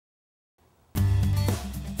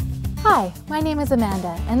Hi, my name is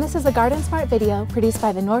Amanda, and this is a Garden Smart video produced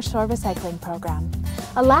by the North Shore Recycling Program.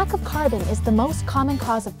 A lack of carbon is the most common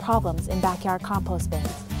cause of problems in backyard compost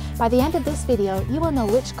bins. By the end of this video, you will know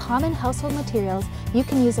which common household materials you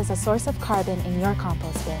can use as a source of carbon in your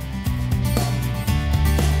compost bin.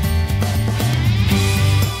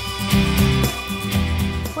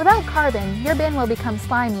 Without carbon, your bin will become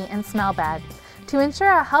slimy and smell bad. To ensure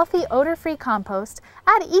a healthy, odor-free compost,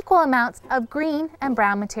 add equal amounts of green and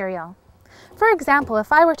brown material. For example,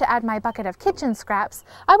 if I were to add my bucket of kitchen scraps,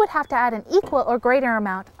 I would have to add an equal or greater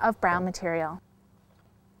amount of brown material.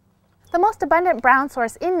 The most abundant brown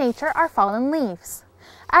source in nature are fallen leaves.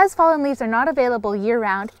 As fallen leaves are not available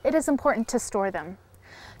year-round, it is important to store them.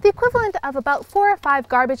 The equivalent of about 4 or 5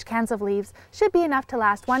 garbage cans of leaves should be enough to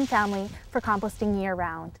last one family for composting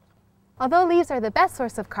year-round. Although leaves are the best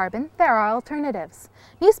source of carbon, there are alternatives.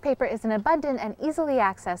 Newspaper is an abundant and easily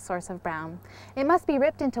accessed source of brown. It must be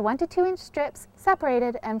ripped into 1 to 2 inch strips,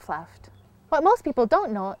 separated and fluffed. What most people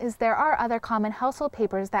don't know is there are other common household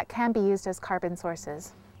papers that can be used as carbon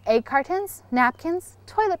sources. Egg cartons, napkins,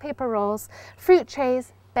 toilet paper rolls, fruit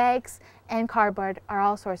trays, bags, and cardboard are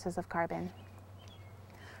all sources of carbon.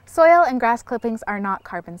 Soil and grass clippings are not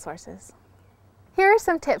carbon sources. Here are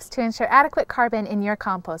some tips to ensure adequate carbon in your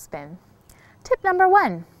compost bin. Tip number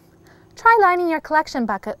 1. Try lining your collection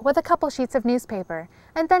bucket with a couple sheets of newspaper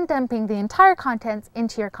and then dumping the entire contents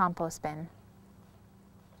into your compost bin.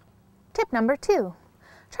 Tip number 2.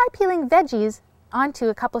 Try peeling veggies onto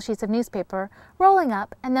a couple sheets of newspaper, rolling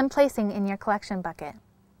up, and then placing in your collection bucket.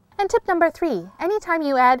 And tip number 3. Anytime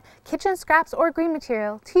you add kitchen scraps or green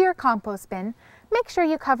material to your compost bin, make sure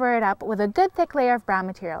you cover it up with a good thick layer of brown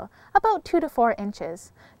material, about 2 to 4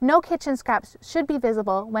 inches. No kitchen scraps should be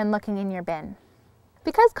visible when looking in your bin.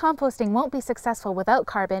 Because composting won't be successful without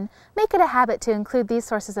carbon, make it a habit to include these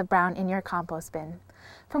sources of brown in your compost bin.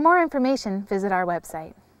 For more information, visit our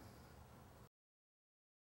website.